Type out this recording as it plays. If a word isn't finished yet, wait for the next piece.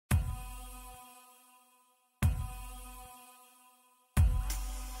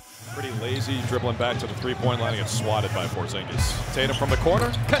Lazy dribbling back to the three-point line and gets swatted by Porzingis. Tatum from the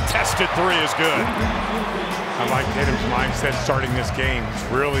corner. Contested three is good. I like Tatum's mindset starting this game. It's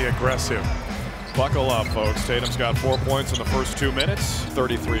really aggressive. Buckle up, folks. Tatum's got 4 points in the first 2 minutes,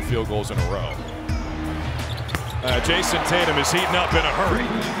 33 field goals in a row. Jason Tatum is heating up in a hurry.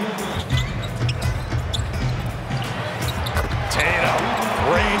 Tatum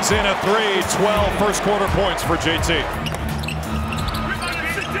reigns in a 3, 12 first quarter points for JT.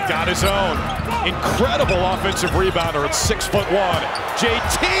 Got his own. Incredible offensive rebounder at 6'1".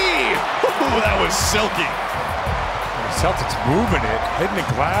 JT! Ooh, that was silky. The Celtics moving it, hitting the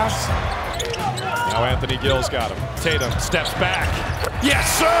glass. Now Anthony Gill's got him. Tatum steps back. Yes,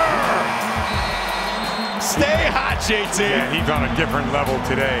 sir! Stay hot, JT. Yeah, he's on a different level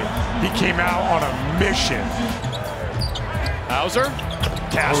today. He came out on a mission. Hauser,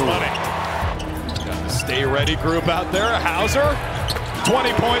 cash money. Got the stay ready group out there. Hauser,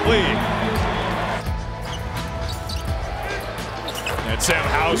 20-point lead. And Sam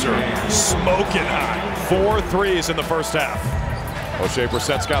Hauser smoking hot. 4 threes in the first half. O'Shea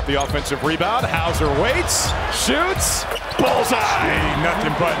Brissett's got the offensive rebound. Hauser waits, shoots, bullseye. Hey,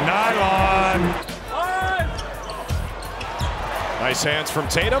 nothing but nylon. Nice hands from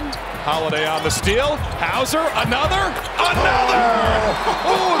Tatum. Holiday on the steal. Hauser, another.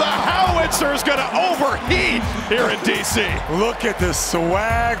 Oh, the Howitzer's gonna overheat here in DC. Look at the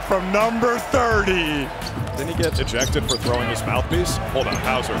swag from number 30. Didn't he get ejected for throwing his mouthpiece? Hold on,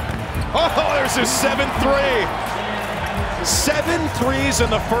 Hauser. Oh, there's his 7-3. 7 threes in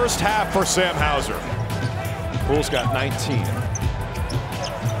the first half for Sam Hauser. Poole's got 19.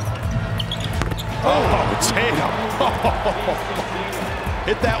 Oh, Tatum.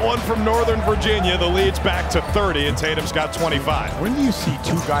 Hit that one from Northern Virginia. The lead's back to 30, and Tatum's got 25. When do you see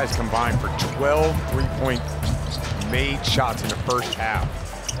two guys combine for 12 three-point made shots in the first half?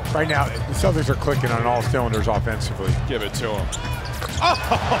 Right now, the Celtics are clicking on all cylinders offensively. Give it to him. Oh,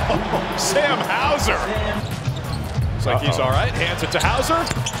 Sam Hauser. Looks like he's all right. Hands it to Hauser.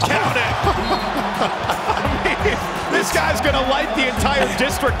 Count it. I mean, this guy's going to light the entire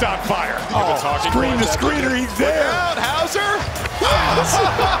district on fire. Screen the screener, he's there. Look out, Hauser.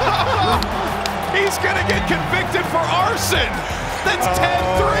 He's going to get convicted for arson. That's 10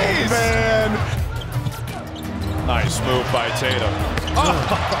 threes. Man. Nice move by Tatum.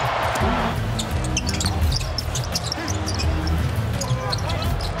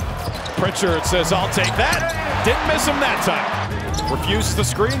 Pritchard says, I'll take that. Didn't miss him that time. Refuses the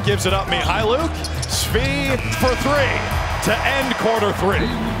screen, gives it up Mihailuk. Svi for 3 to end quarter 3.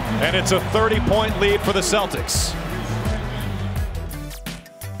 And it's a 30-point lead for the Celtics.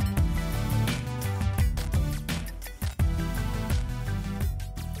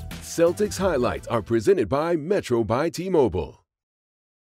 Celtics highlights are presented by Metro by T-Mobile.